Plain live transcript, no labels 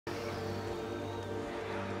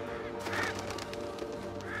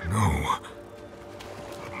no.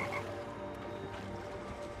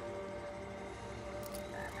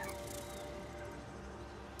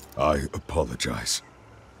 I apologize.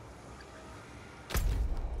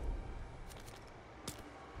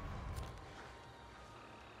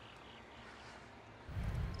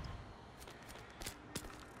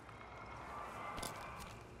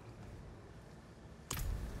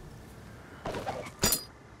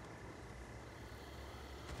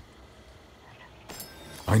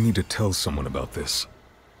 I need to tell someone about this.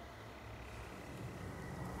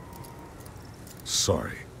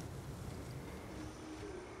 Sorry.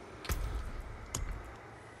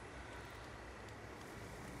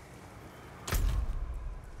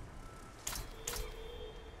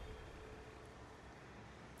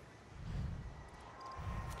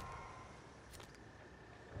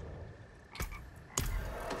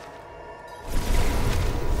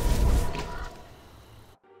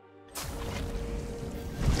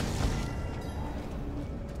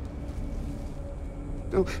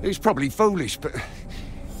 Oh, it's probably foolish, but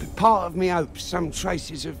part of me hopes some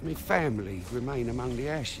traces of my family remain among the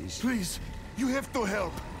ashes. Please, you have to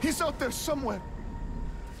help. He's out there somewhere.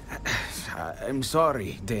 I'm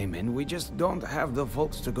sorry, Damon. We just don't have the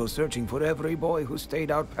folks to go searching for every boy who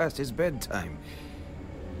stayed out past his bedtime.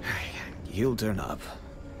 He'll turn up.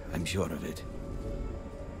 I'm sure of it.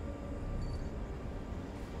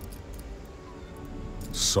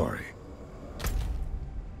 Sorry.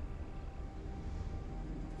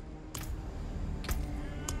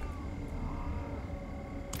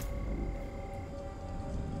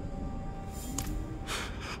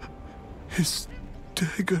 His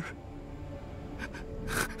dagger.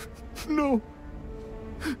 No.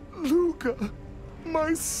 Luca,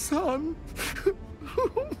 my son.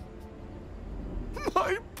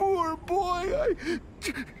 My poor boy,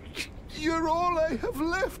 you're all I have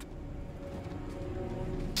left.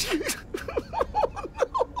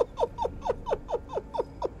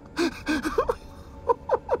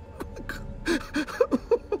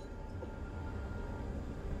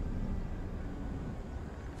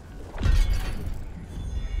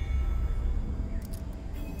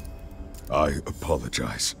 I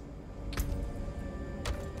apologize.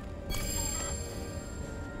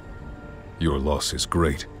 Your loss is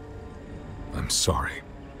great. I'm sorry.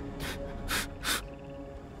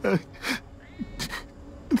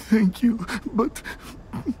 Thank you, but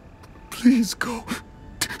please go.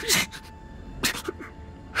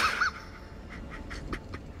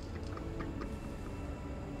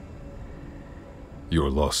 Your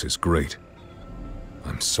loss is great.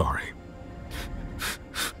 I'm sorry.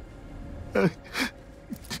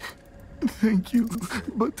 Thank you,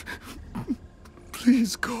 but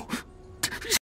please go.